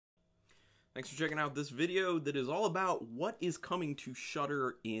Thanks for checking out this video that is all about what is coming to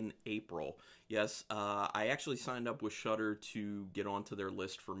Shudder in April. Yes, I actually signed up with Shudder to get onto their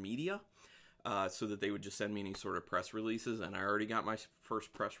list for media so that they would just send me any sort of press releases, and I already got my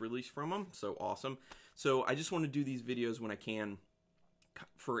first press release from them, so awesome. So I just want to do these videos when I can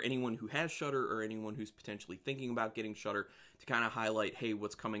for anyone who has Shudder or anyone who's potentially thinking about getting Shudder to kind of highlight, hey,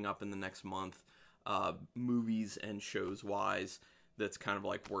 what's coming up in the next month, movies and shows wise, that's kind of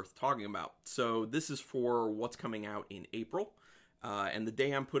like worth talking about. So this is for what's coming out in April. And the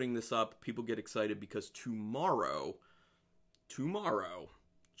day I'm putting this up, people get excited because tomorrow,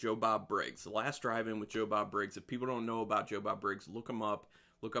 Joe Bob Briggs, the last drive-in with Joe Bob Briggs. If people don't know about Joe Bob Briggs, look him up.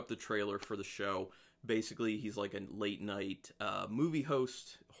 Look up the trailer for the show. Basically, he's like a late night movie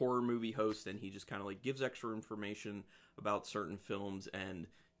host, horror movie host, and he just kind of like gives extra information about certain films and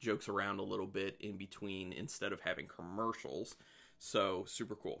jokes around a little bit in between instead of having commercials. So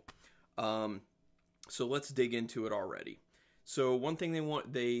super cool. So let's dig into it already. So one thing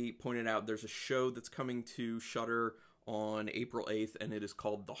they pointed out, there's a show that's coming to Shudder on April 8th, and it is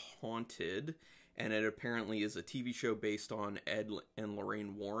called The Haunted, and it apparently is a TV show based on Ed and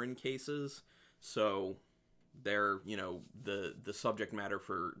Lorraine Warren cases. So they're, you know, the subject matter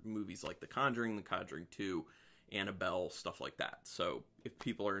for movies like The Conjuring, The Conjuring 2, Annabelle, stuff like that. So if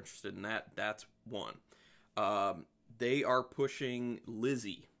people are interested in that, that's one. They are pushing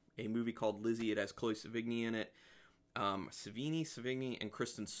Lizzie, a movie called Lizzie. It has Chloe Sevigny in it. Sevigny, and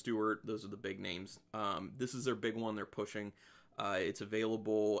Kristen Stewart. Those are the big names. This is their big one they're pushing. It's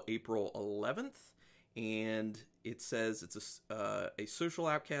available April 11th, and it says it's a social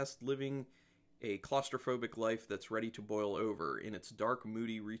outcast living a claustrophobic life that's ready to boil over in its dark,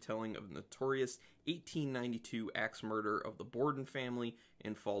 moody retelling of the notorious 1892 axe murder of the Borden family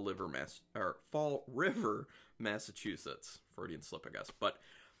in Fall River, Massachusetts. Freudian slip, I guess. But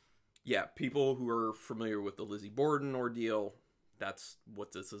yeah, people who are familiar with the Lizzie Borden ordeal, that's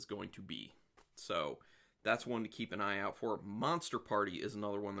what this is going to be. So that's one to keep an eye out for. Monster Party is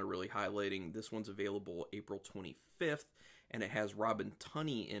another one they're really highlighting. This one's available April 25th, and it has Robin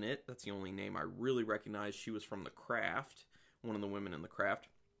Tunney in it. That's the only name I really recognize. She was from The Craft, one of the women in The Craft.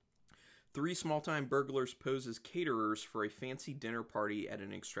 3 small-time burglars pose as caterers for a fancy dinner party at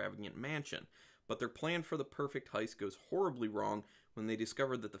an extravagant mansion, but their plan for the perfect heist goes horribly wrong when they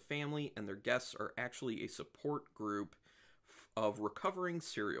discover that the family and their guests are actually a support group of recovering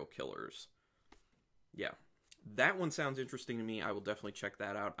serial killers. Yeah, that one sounds interesting to me. I will definitely check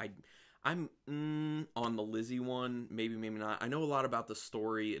that out. I'm on the Lizzie one, maybe not. I know a lot about the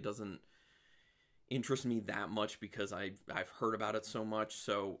story. It doesn't interest me that much because I've heard about it so much,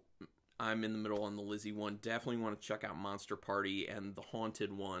 so I'm in the middle on the Lizzie one. Definitely want to check out Monster Party, and the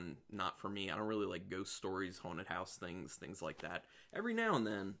Haunted one, not for me. I don't really like ghost stories, haunted house things like that. Every now and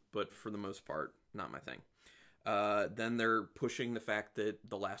then, but for the most part, not my thing. Then they're pushing the fact that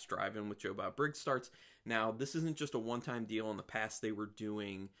the last drive-in with Joe Bob Briggs starts. Now, this isn't just a one-time deal. In the past, they were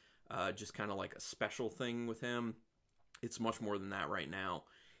doing just kind of like a special thing with him. It's much more than that right now.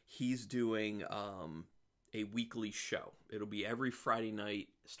 He's doing a weekly show. It'll be every Friday night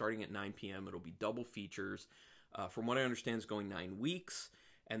starting at 9 p.m. It'll be double features. From what I understand, it's going 9 weeks.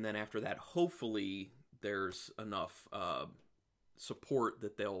 And then after that, hopefully, there's enough support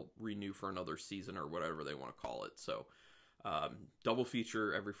that they'll renew for another season or whatever they want to call it. So double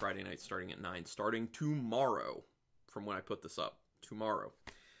feature every Friday night starting at 9, starting tomorrow from when I put this up. Tomorrow.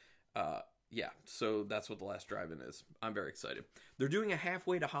 Yeah, so that's what the last drive-in is. I'm very excited. They're doing a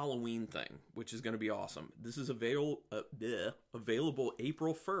halfway to Halloween thing, which is going to be awesome. This is available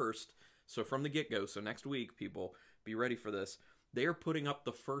April 1st, so from the get-go, so next week, people, be ready for this. They are putting up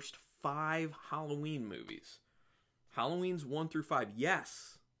the first 5 Halloween movies. Halloween's 1 through 5.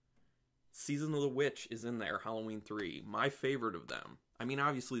 Yes, Season of the Witch is in there, Halloween 3. My favorite of them. I mean,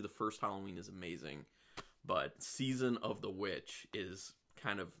 obviously, the first Halloween is amazing, but Season of the Witch is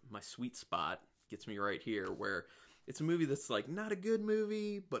kind of my sweet spot. Gets me right here, where it's a movie that's like not a good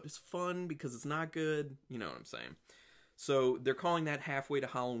movie, but it's fun because it's not good. You know what I'm saying? So they're calling that halfway to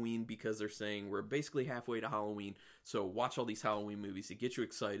Halloween because they're saying we're basically halfway to Halloween. So watch all these Halloween movies to get you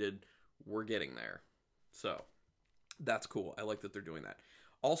excited. We're getting there. So that's cool. I like that they're doing that.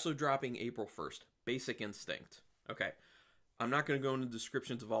 Also dropping April 1st, Basic Instinct. Okay. I'm not going to go into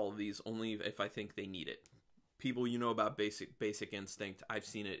descriptions of all of these, only if I think they need it. People, you know about Basic Instinct. I've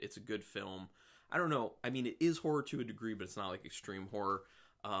seen it. It's a good film. I don't know. I mean, it is horror to a degree, but it's not like extreme horror.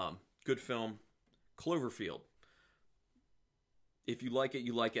 Good film. Cloverfield. If you like it,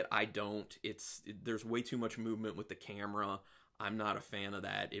 you like it. I don't. There's way too much movement with the camera. I'm not a fan of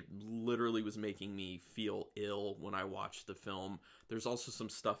that. It literally was making me feel ill when I watched the film. There's also some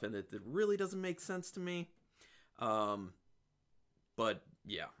stuff in it that really doesn't make sense to me. But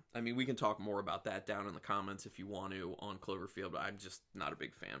yeah, I mean, we can talk more about that down in the comments if you want to on Cloverfield, but I'm just not a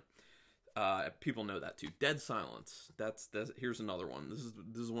big fan. People know that too. Dead Silence. Here's another one.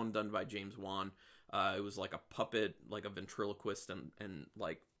 This is one done by James Wan. It was like a puppet, like a ventriloquist and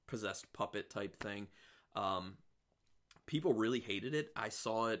like possessed puppet type thing. People really hated it. I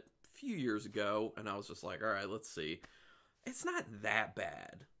saw it a few years ago, and I was just like, all right, let's see. It's not that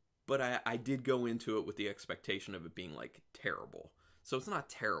bad, but I did go into it with the expectation of it being like terrible. So it's not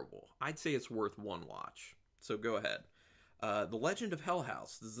terrible. I'd say it's worth one watch. So go ahead. The Legend of Hell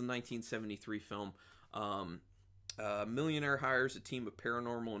House. This is a 1973 film. A millionaire hires a team of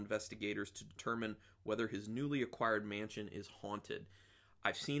paranormal investigators to determine whether his newly acquired mansion is haunted.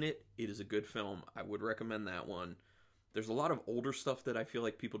 I've seen it. It is a good film. I would recommend that one. There's a lot of older stuff that I feel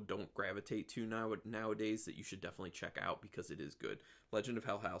like people don't gravitate to nowadays that you should definitely check out because it is good. Legend of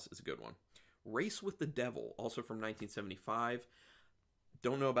Hell House is a good one. Race with the Devil, also from 1975.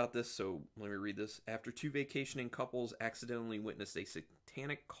 Don't know about this, so let me read this. After two vacationing couples accidentally witness a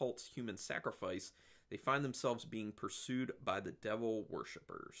satanic cult's human sacrifice, they find themselves being pursued by the devil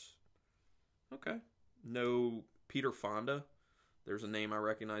worshippers. Okay. No Peter Fonda. There's a name I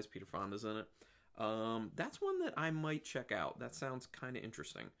recognize. Peter Fonda's in it. That's one that I might check out. That sounds kind of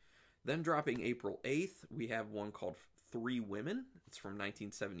interesting. Then dropping April 8th, we have one called Three Women. It's from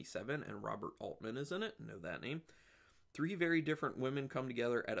 1977, and Robert Altman is in it. Know that name. Three very different women come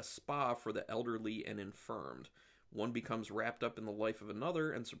together at a spa for the elderly and infirmed. One becomes wrapped up in the life of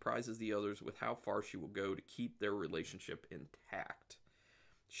another and surprises the others with how far she will go to keep their relationship intact.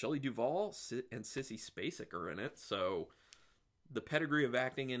 Shelley Duvall and Sissy Spacek are in it, so the pedigree of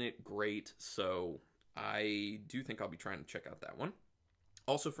acting in it, great. So I do think I'll be trying to check out that one.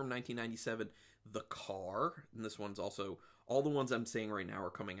 Also from 1997, The Car. And this one's also, all the ones I'm saying right now are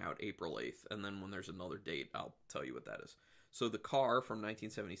coming out April 8th. And then when there's another date, I'll tell you what that is. So The Car from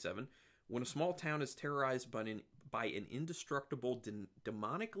 1977. When a small town is terrorized by an indestructible,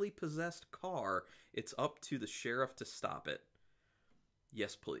 demonically possessed car, it's up to the sheriff to stop it.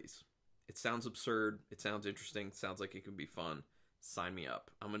 Yes, please. It sounds absurd. It sounds interesting. It sounds like it could be fun. Sign me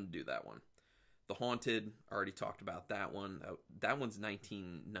up. I'm going to do that one. The Haunted, already talked about that one. That one's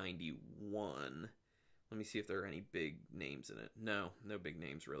 1991. Let me see if there are any big names in it. No big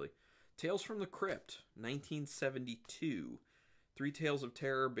names really. Tales from the Crypt, 1972. Three tales of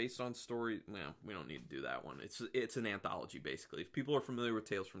terror based on story. Well, we don't need to do that one. It's an anthology basically. If people are familiar with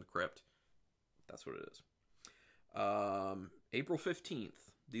Tales from the Crypt, that's what it is. April 15th.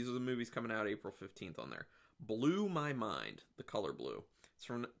 These are the movies coming out April 15th on there. Blew My Mind, The Color Blue. It's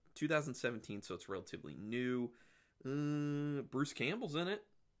from 2017, so it's relatively new. Bruce Campbell's in it.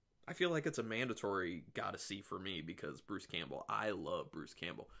 I feel like it's a mandatory gotta see for me because Bruce Campbell, I love Bruce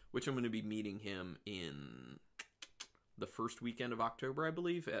Campbell, which I'm going to be meeting him in the first weekend of October, I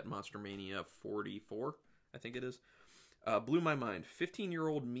believe, at Monster Mania 44, I think it is. Blew my mind.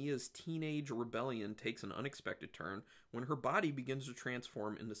 15-year-old Mia's teenage rebellion takes an unexpected turn when her body begins to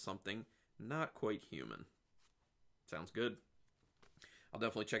transform into something not quite human. Sounds good. I'll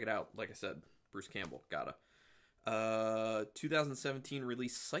definitely check it out. Like I said, Bruce Campbell, gotta. 2017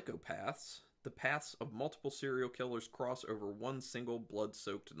 release Psychopaths. The paths of multiple serial killers cross over one single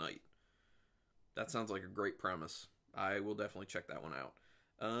blood-soaked night. That sounds like a great premise. I will definitely check that one out.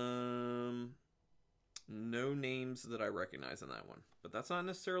 No names that I recognize in that one, but that's not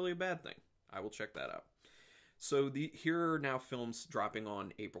necessarily a bad thing. I will check that out. So here are now films dropping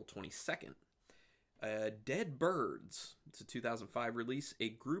on April 22nd. Dead Birds. It's a 2005 release. A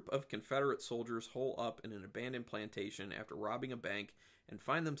group of Confederate soldiers hole up in an abandoned plantation after robbing a bank and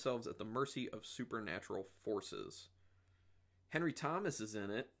find themselves at the mercy of supernatural forces. Henry Thomas is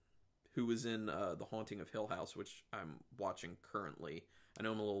in it, who was in The Haunting of Hill House, which I'm watching currently. I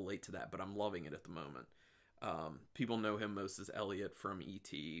know I'm a little late to that, but I'm loving it at the moment. People know him most as Elliot from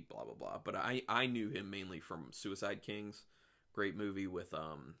E.T., blah, blah, blah. But I knew him mainly from Suicide Kings. Great movie with...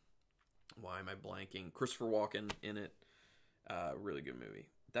 why am I blanking? Christopher Walken in it. Really good movie.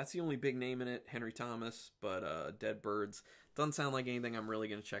 That's the only big name in it, Henry Thomas. But Dead Birds doesn't sound like anything I'm really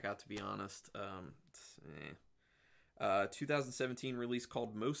going to check out, to be honest. 2017 release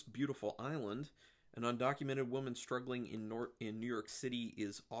called Most Beautiful Island. An undocumented woman struggling in New York City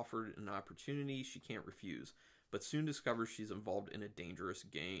is offered an opportunity she can't refuse, but soon discovers she's involved in a dangerous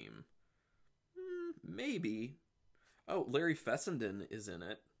game. Maybe. Oh, Larry Fessenden is in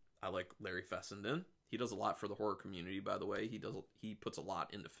it. I like Larry Fessenden. He does a lot for the horror community, by the way. He puts a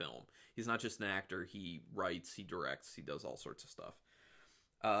lot into film. He's not just an actor. He writes, he directs, he does all sorts of stuff.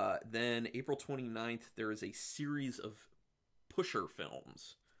 Then April 29th, there is a series of Pusher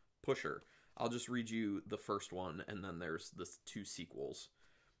films. Pusher. I'll just read you the first one, and then there's the 2 sequels.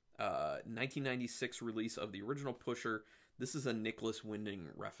 1996 release of the original Pusher. This is a Nicholas Winding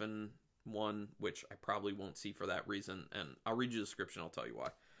Refn one, which I probably won't see for that reason, and I'll read you the description, I'll tell you why.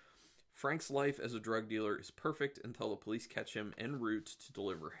 Frank's life as a drug dealer is perfect until the police catch him en route to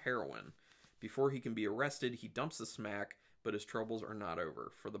deliver heroin. Before he can be arrested, he dumps the smack, but his troubles are not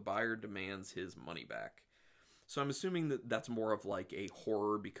over, for the buyer demands his money back. So I'm assuming that that's more of like a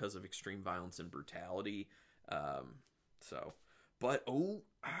horror because of extreme violence and brutality. But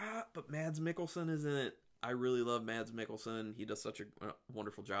Mads Mikkelsen is in it. I really love Mads Mikkelsen. He does such a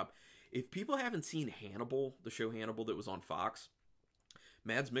wonderful job. If people haven't seen Hannibal, the show Hannibal that was on Fox,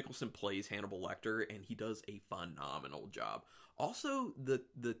 Mads Mikkelsen plays Hannibal Lecter, and he does a phenomenal job. Also,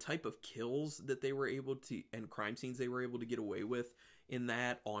 the type of kills that they were able to, and crime scenes they were able to get away with in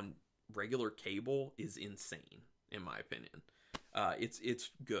that on regular cable is insane, in my opinion. It's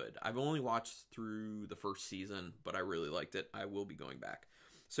good. I've only watched through the first season, but I really liked it. I will be going back.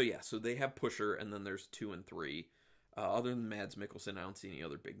 So yeah, so they have Pusher, and then there's 2 and 3. Other than Mads Mikkelsen, I don't see any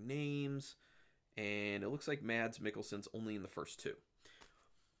other big names. And it looks like Mads Mikkelsen's only in the first 2.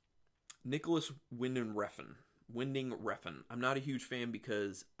 Nicholas Winding Refn. I'm not a huge fan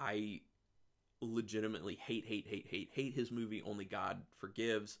because I legitimately hate his movie Only God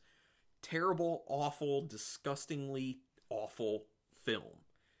Forgives. Terrible, awful, disgustingly awful film.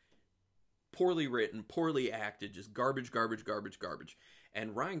 Poorly written, poorly acted, just garbage.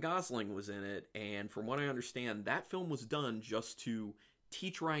 And Ryan Gosling was in it, and from what I understand, that film was done just to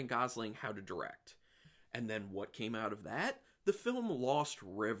teach Ryan Gosling how to direct. And then what came out of that? The film Lost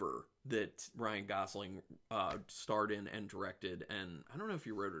River that Ryan Gosling starred in and directed, and I don't know if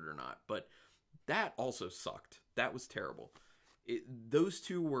he wrote it or not, but that also sucked. That was terrible. Those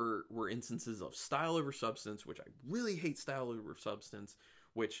 2 were instances of style over substance, which I really hate style over substance,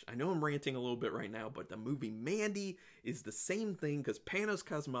 which I know I'm ranting a little bit right now, but the movie Mandy is the same thing because Panos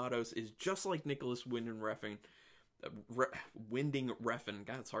Cosmatos is just like Nicholas Winding Refn.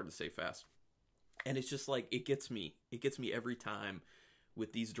 God, it's hard to say fast. And it's just like, it gets me every time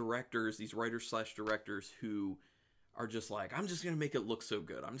with these directors, these writers/directors who are just like, I'm just going to make it look so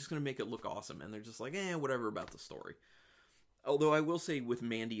good. I'm just going to make it look awesome. And they're just like, whatever about the story. Although I will say with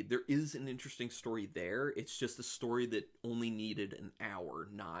Mandy, there is an interesting story there. It's just a story that only needed an hour,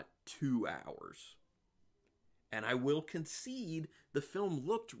 not 2 hours. And I will concede the film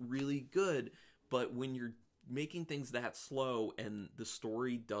looked really good, but when you're making things that slow and the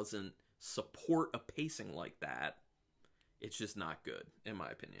story doesn't support a pacing like that, it's just not good, in my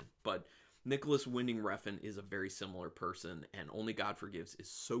opinion. But Nicholas Winding Refn is a very similar person, and Only God Forgives is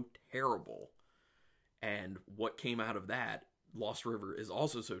so terrible. And what came out of that, Lost River, is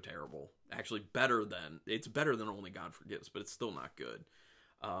also so terrible. Actually, it's better than Only God Forgives, but it's still not good.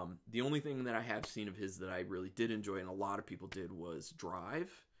 The only thing that I have seen of his that I really did enjoy, and a lot of people did, was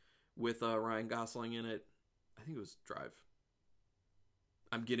Drive, with Ryan Gosling in it. I think it was Drive.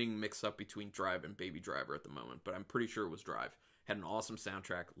 I'm getting mixed up between Drive and Baby Driver at the moment, but I'm pretty sure it was Drive. Had an awesome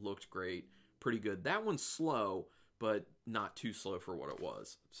soundtrack, looked great, pretty good. That one's slow, but not too slow for what it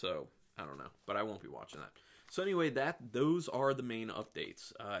was. So, I don't know, but I won't be watching that. So anyway, those are the main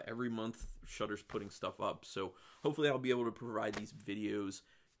updates. Every month, Shudder's putting stuff up, so hopefully I'll be able to provide these videos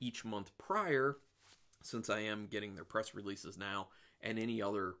each month prior, since I am getting their press releases now, and any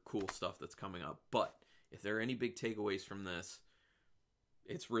other cool stuff that's coming up. But if there are any big takeaways from this,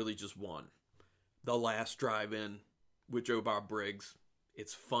 it's really just one. The Last Drive-In with Joe Bob Briggs.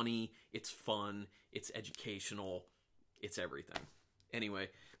 It's funny, it's fun, it's educational, it's everything. Anyway,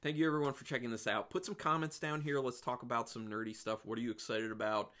 thank you everyone for checking this out. Put some comments down here. Let's talk about some nerdy stuff. What are you excited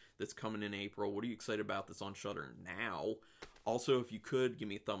about that's coming in April? What are you excited about that's on Shudder now? Also, if you could, give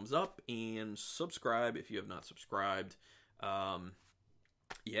me a thumbs up and subscribe if you have not subscribed.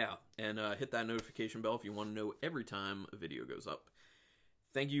 Yeah, and hit that notification bell if you want to know every time a video goes up.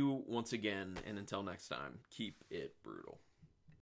 Thank you once again, and until next time, keep it brutal.